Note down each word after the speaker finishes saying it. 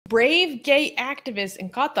Brave gay activists in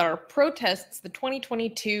Qatar protests the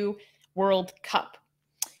 2022 World Cup.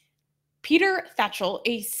 Peter Tatchell,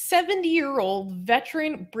 a 70-year-old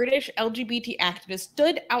veteran British LGBT activist,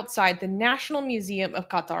 stood outside the National Museum of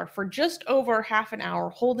Qatar for just over half an hour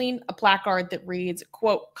holding a placard that reads,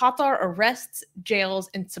 quote, "Qatar arrests, jails,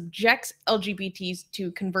 and subjects LGBTs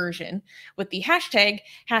to conversion," with the hashtag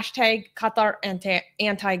Qatar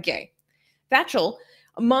anti-gay. Tatchell,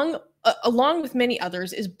 along with many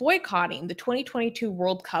others, is boycotting the 2022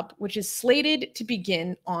 World Cup, which is slated to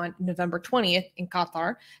begin on November 20th in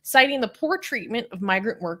Qatar, citing the poor treatment of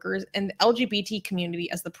migrant workers and the LGBT community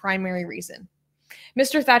as the primary reason.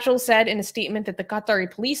 Mr. Tatchell said in a statement that the Qatari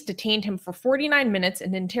police detained him for 49 minutes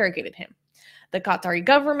and interrogated him. The Qatari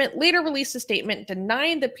government later released a statement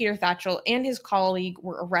denying that Peter Tatchell and his colleague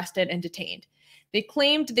were arrested and detained. They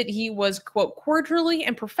claimed that he was, quote, cordially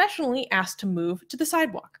and professionally asked to move to the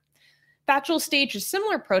sidewalk. Tatchell staged a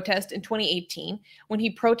similar protest in 2018 when he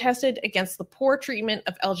protested against the poor treatment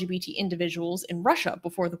of LGBT individuals in Russia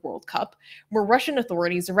before the World Cup, where Russian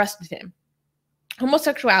authorities arrested him.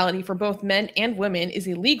 Homosexuality for both men and women is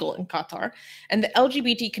illegal in Qatar, and the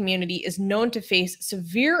LGBT community is known to face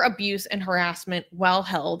severe abuse and harassment while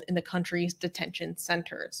held in the country's detention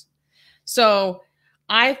centers. So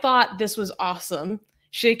I thought this was awesome.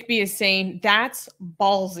 Shakespeare is saying, that's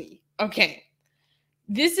ballsy. Okay.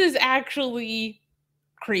 This is actually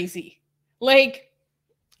crazy. Like,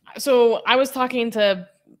 so I was talking to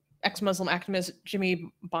ex-Muslim activist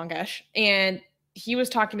Jimmy Bongesh, and he was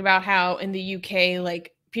talking about how in the UK,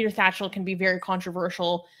 like, Peter Tatchell can be very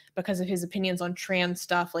controversial because of his opinions on trans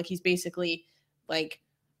stuff. Like, he's basically like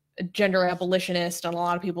a gender abolitionist, and a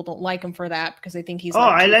lot of people don't like him for that because they think he's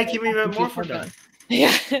I like him even more for that.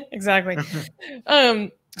 Yeah, exactly.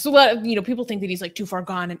 So people think that he's like too far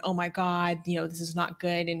gone, and oh my God, this is not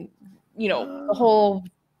good, and the whole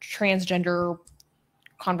transgender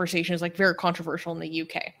conversation is like very controversial in the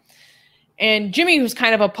UK. And Jimmy, who's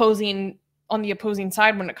kind of on the opposing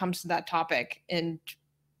side when it comes to that topic, and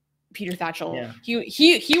Peter Tatchell,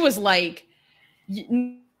 he was like,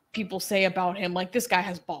 people say about him, like, this guy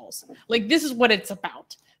has balls. Like, this is what it's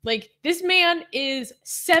about. Like, this man is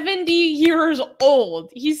 70 years old.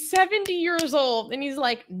 He's 70 years old. And he's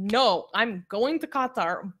like, no, I'm going to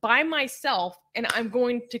Qatar by myself and I'm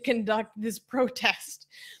going to conduct this protest.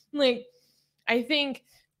 Like, I think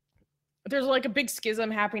there's like a big schism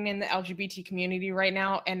happening in the LGBT community right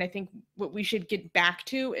now. And I think what we should get back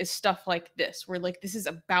to is stuff like this, where like, this is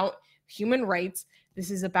about human rights. This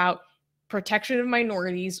is about protection of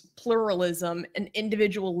minorities, pluralism, and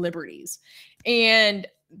individual liberties. And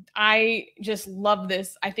I just love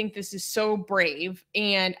this. I think this is so brave.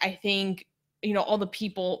 And I think, all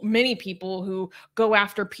the many people who go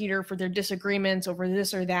after Peter for their disagreements over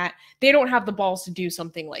this or that, they don't have the balls to do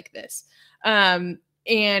something like this. And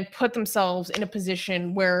put themselves in a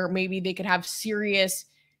position where maybe they could have serious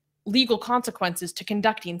legal consequences to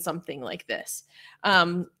conducting something like this.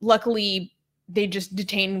 Luckily, they just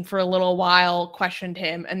detained him for a little while, questioned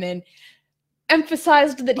him, and then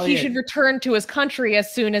emphasized that he should return to his country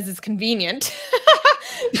as soon as it's convenient.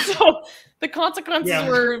 So the consequences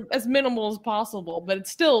were as minimal as possible, but it's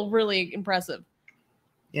still really impressive.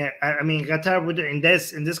 Yeah, I mean, Qatar would, in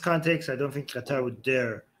this context, I don't think Qatar would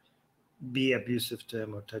dare be abusive to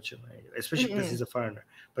him or touch him, especially because he's a foreigner.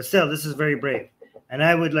 But still, this is very brave. And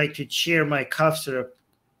I would like to cheer my cough syrup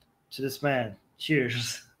to this man.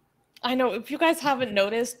 Cheers. I know, if you guys haven't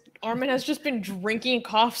noticed, Armin has just been drinking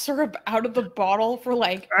cough syrup out of the bottle for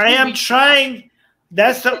like 2 I am weeks. trying.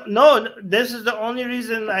 This is the only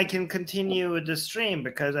reason I can continue with the stream,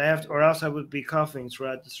 because I have to, or else I would be coughing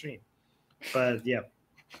throughout the stream. But yeah.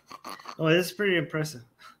 Oh, this is pretty impressive.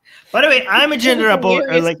 By the way, I'm a gender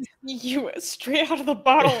abolitionist. Like, you straight out of the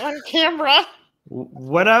bottle on camera.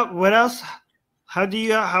 What else? How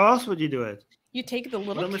else would you do it? You take the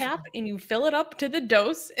little cap and you fill it up to the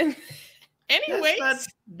dose. And anyways,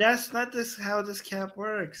 that's not how this cap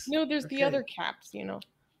works. No, there's the other caps,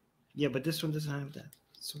 Yeah, but this one doesn't have that.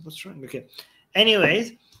 So what's wrong? Okay.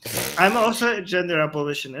 Anyways, I'm also a gender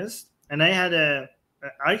abolitionist, and I had an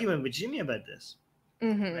argument with Jimmy about this.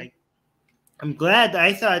 Like, I'm glad.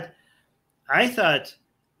 I thought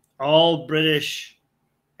all British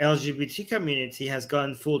LGBT community has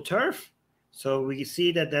gone full turf. So we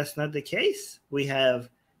see that that's not the case. We have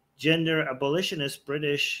gender abolitionist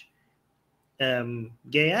British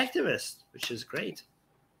gay activists, which is great.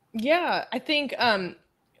 Yeah, I think.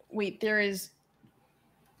 Wait, there is.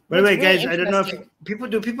 By the way, guys, I don't know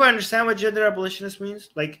if people understand what gender abolitionist means.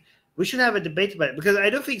 Like, we should have a debate about it, because I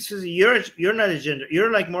don't think, Susie, you're not a gender.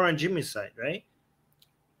 You're like more on Jimmy's side, right?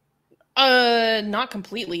 Not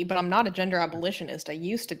completely, but I'm not a gender abolitionist. I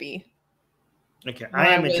used to be. Okay, When I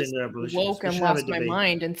am a was gender abolitionist. woke and lost my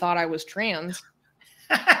mind and thought I was trans.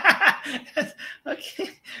 Okay.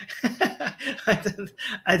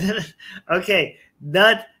 I don't. Okay,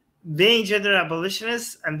 not being gender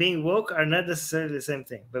abolitionist and being woke are not necessarily the same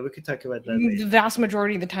thing, but we could talk about that later. The vast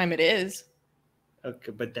majority of the time, it is.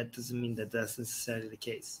 Okay, but that doesn't mean that that's necessarily the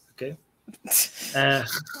case. Okay.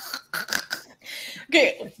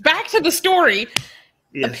 Okay, back to the story.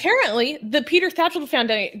 Yes. Apparently, the Peter Tatchell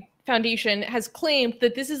Foundation has claimed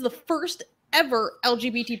that this is the first ever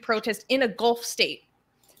LGBT protest in a Gulf state.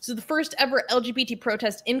 So the first ever LGBT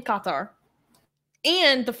protest in Qatar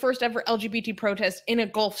and the first ever LGBT protest in a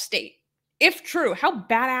Gulf state. If true, how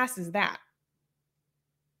badass is that?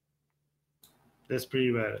 That's pretty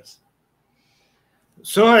badass.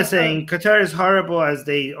 Soha saying Qatar is horrible as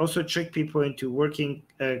they also trick people into working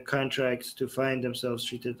contracts to find themselves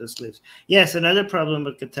treated as slaves. Yes, another problem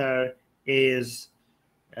with Qatar is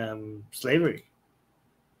slavery.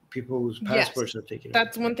 People whose passports are taken.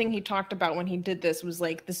 That's one thing he talked about when he did this, was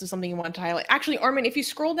like, this is something he wanted to highlight. Actually, Armin, if you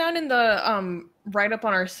scroll down in the write up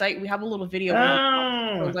on our site, we have a little video.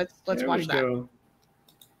 So let's watch that. Go.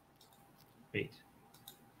 Wait.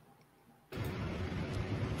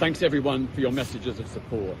 Thanks everyone for your messages of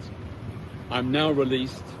support. I'm now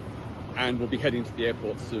released and will be heading to the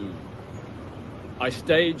airport soon. I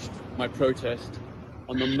staged my protest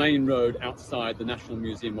on the main road outside the National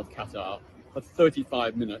Museum of Qatar for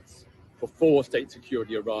 35 minutes before state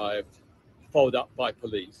security arrived, followed up by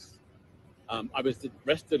police. I was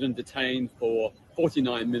arrested and detained for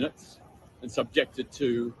 49 minutes and subjected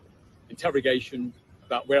to interrogation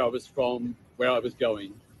about where I was from, where I was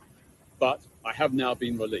going. But I have now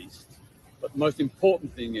been released. But the most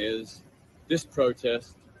important thing is this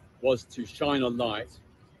protest was to shine a light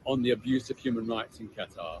on the abuse of human rights in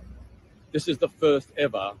Qatar. This is the first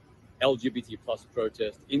ever LGBT plus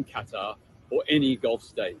protest in Qatar or any Gulf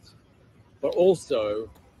state. But also,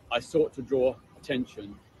 I sought to draw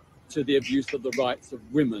attention to the abuse of the rights of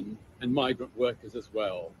women and migrant workers as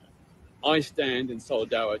well. I stand in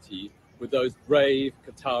solidarity with those brave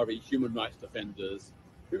Qatari human rights defenders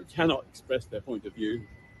who cannot express their point of view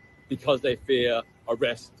because they fear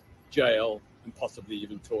arrest, jail, and possibly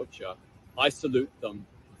even torture. I salute them.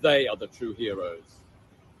 They are the true heroes.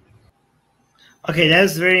 Okay,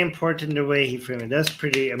 that's very important the way he framed it. That's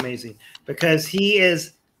pretty amazing because he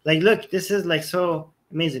is like, look, this is like so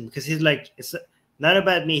amazing because he's like, it's not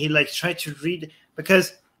about me. He like tried to read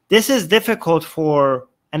because this is difficult for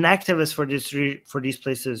an activist for these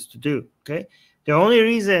places to do. Okay, the only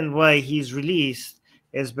reason why he's released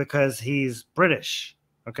is because he's British.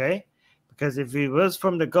 Okay, because if he was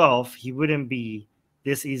from the Gulf, he wouldn't be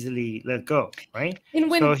this easily let go, right? And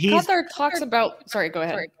when Qatar talks about, sorry, go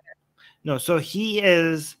ahead. No, so he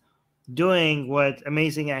is doing what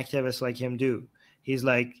amazing activists like him do. He's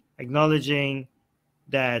like acknowledging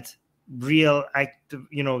that real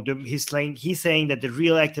he's saying that the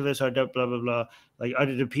real activists are the blah blah blah, like are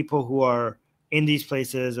the people who are in these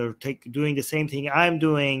places or doing the same thing I'm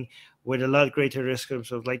doing with a lot greater risk of.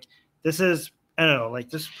 So like this is, I don't know,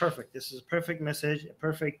 like this is perfect. This is a perfect message, a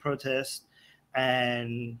perfect protest,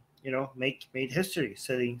 and made history,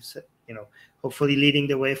 setting, hopefully leading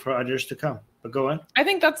the way for others to come. But go on. I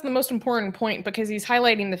think that's the most important point because he's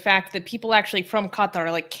highlighting the fact that people actually from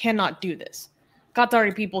Qatar like cannot do this.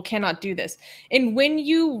 Qatari people cannot do this. And when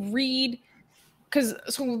you read, because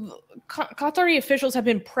Qatari officials have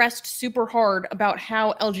been pressed super hard about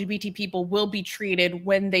how LGBT people will be treated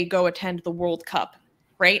when they go attend the World Cup,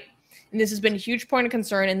 right? And this has been a huge point of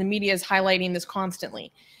concern, and the media is highlighting this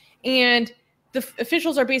constantly. And the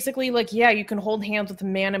officials are basically like, yeah, you can hold hands with a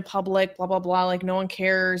man in public, blah, blah, blah. Like, no one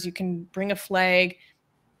cares. You can bring a flag.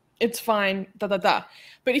 It's fine, da, da, da.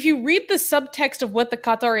 But if you read the subtext of what the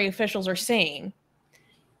Qatari officials are saying,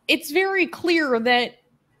 it's very clear that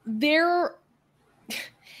their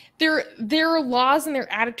laws and their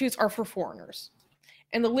attitudes are for foreigners.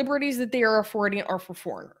 And the liberties that they are affording are for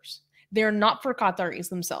foreigners. They're not for Qataris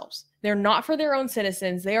themselves. They're not for their own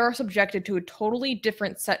citizens. They are subjected to a totally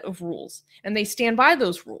different set of rules, and they stand by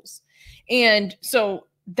those rules. And so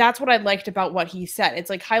that's what I liked about what he said. It's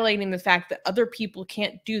like highlighting the fact that other people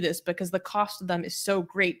can't do this because the cost of them is so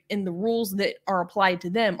great, and the rules that are applied to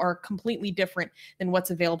them are completely different than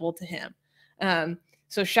what's available to him.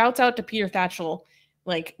 So shouts out to Peter Tatchell.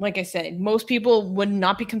 Like I said, most people would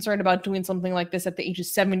not be concerned about doing something like this at the age of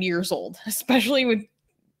 70 years old, especially with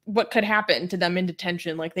what could happen to them in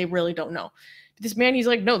detention. Like, they really don't know. But this man, he's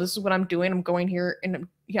like, no, this is what I'm doing. I'm going here. And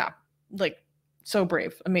yeah, like, so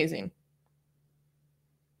brave. Amazing.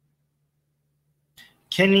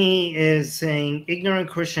 Kenny is saying, ignorant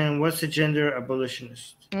Christian, what's a gender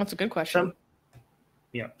abolitionist? That's a good question.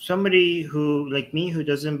 Somebody who, like me, who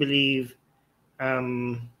doesn't believe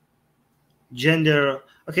gender.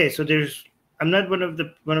 Okay, so I'm not one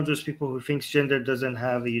of those people who thinks gender doesn't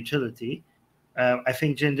have a utility. I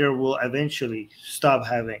think gender will eventually stop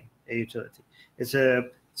having a utility.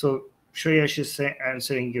 So Shreya is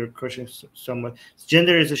answering your question somewhat.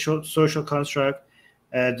 Gender is a social construct,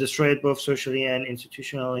 destroyed both socially and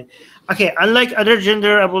institutionally. Okay, unlike other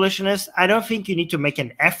gender abolitionists, I don't think you need to make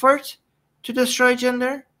an effort to destroy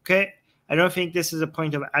gender. Okay, I don't think this is a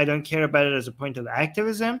point of, I don't care about it as a point of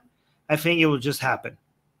activism. I think it will just happen.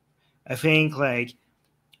 I think like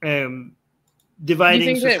dividing you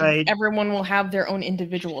think society. That everyone will have their own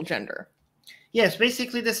individual gender. Yes,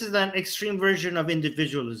 basically this is an extreme version of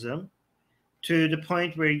individualism, to the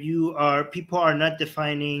point where people are not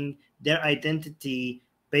defining their identity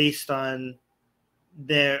based on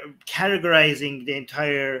their categorizing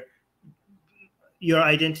your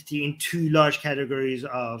identity in two large categories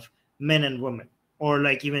of men and women, or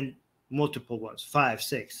like even multiple ones, 5,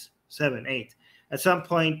 6, 7, 8. At some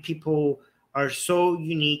point, people are so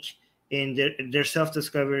unique in their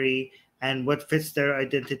self-discovery and what fits their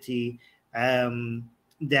identity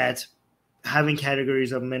that having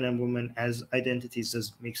categories of men and women as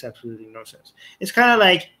identities makes absolutely no sense. It's kind of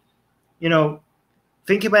like,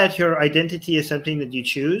 think about your identity as something that you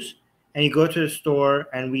choose, and you go to the store,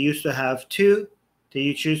 and we used to have 2 that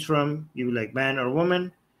you choose from, you like man or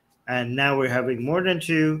woman, and now we're having more than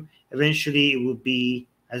 2. Eventually, it will be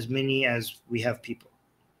as many as we have people.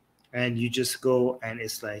 And you just go, and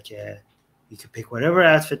it's like you can pick whatever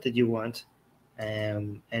outfit that you want,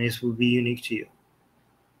 and it will be unique to you.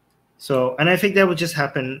 So, and I think that would just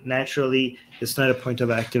happen naturally. It's not a point of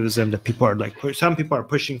activism that people are like, some people are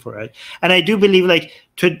pushing for it. And I do believe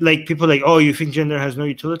people like, oh, you think gender has no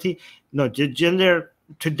utility? No, gender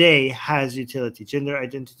today has utility. Gender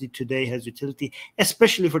identity today has utility,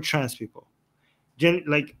 especially for trans people.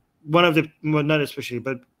 Not especially,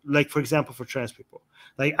 but like, for example, for trans people.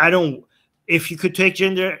 Like, if you could take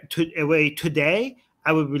gender away today,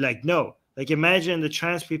 I would be like, no. Like, imagine the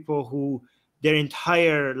trans people who their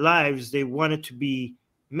entire lives they wanted to be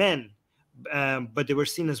men, but they were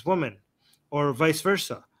seen as women, or vice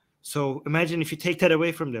versa. So imagine if you take that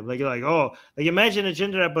away from them. Like, you're like, oh, like, imagine a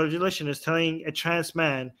gender abolitionist telling a trans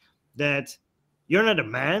man that you're not a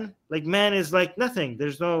man. Like, man is like nothing.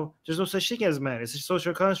 There's no such thing as man. It's a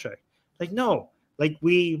social construct. Like, no. Like,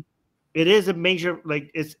 it is a major,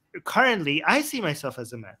 like, it's currently, I see myself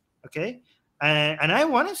as a man. Okay. And I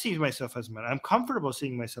want to see myself as a man. I'm comfortable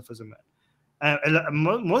seeing myself as a man.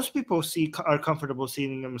 Most people are comfortable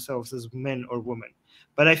seeing themselves as men or women.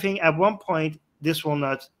 But I think at one point, this will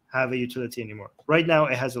not have a utility anymore. Right now,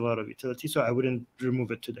 it has a lot of utility, so I wouldn't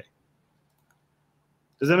remove it today.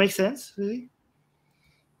 Does that make sense, really?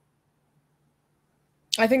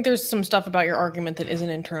 I think there's some stuff about your argument that isn't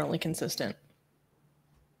internally consistent.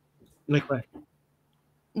 Like what?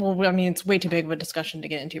 Well, I mean, it's way too big of a discussion to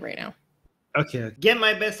get into right now. Okay. Get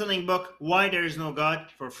my best-selling book, Why There Is No God,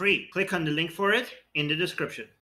 for free. Click on the link for it in the description.